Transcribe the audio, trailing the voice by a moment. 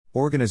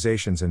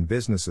Organizations and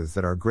businesses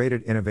that are great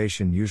at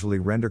innovation usually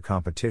render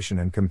competition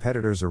and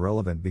competitors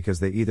irrelevant because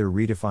they either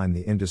redefine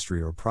the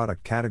industry or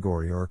product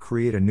category or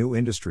create a new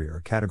industry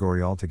or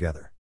category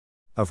altogether.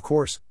 Of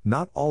course,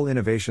 not all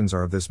innovations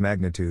are of this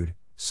magnitude,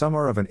 some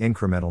are of an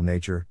incremental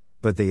nature,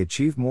 but they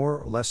achieve more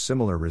or less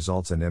similar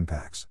results and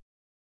impacts.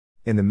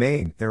 In the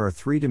main, there are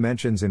three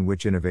dimensions in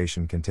which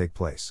innovation can take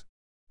place.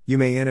 You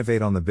may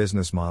innovate on the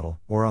business model,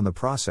 or on the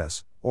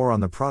process, or on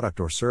the product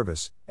or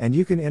service, and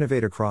you can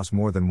innovate across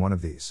more than one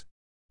of these.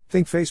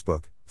 Think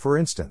Facebook, for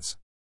instance.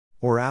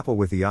 Or Apple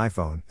with the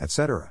iPhone,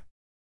 etc.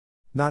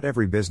 Not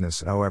every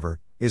business, however,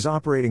 is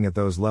operating at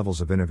those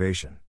levels of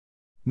innovation.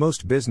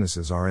 Most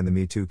businesses are in the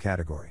Me Too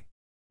category.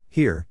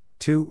 Here,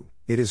 too,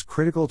 it is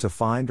critical to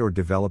find or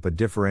develop a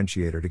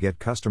differentiator to get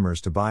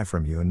customers to buy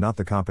from you and not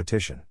the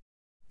competition.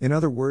 In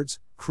other words,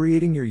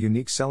 creating your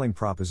unique selling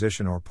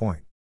proposition or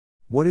point.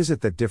 What is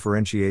it that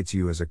differentiates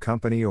you as a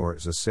company or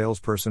as a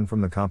salesperson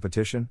from the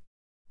competition?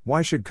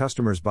 Why should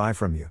customers buy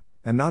from you,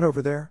 and not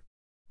over there?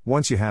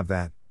 Once you have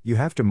that, you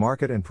have to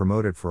market and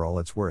promote it for all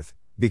it's worth,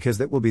 because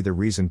that will be the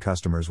reason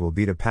customers will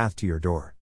beat a path to your door.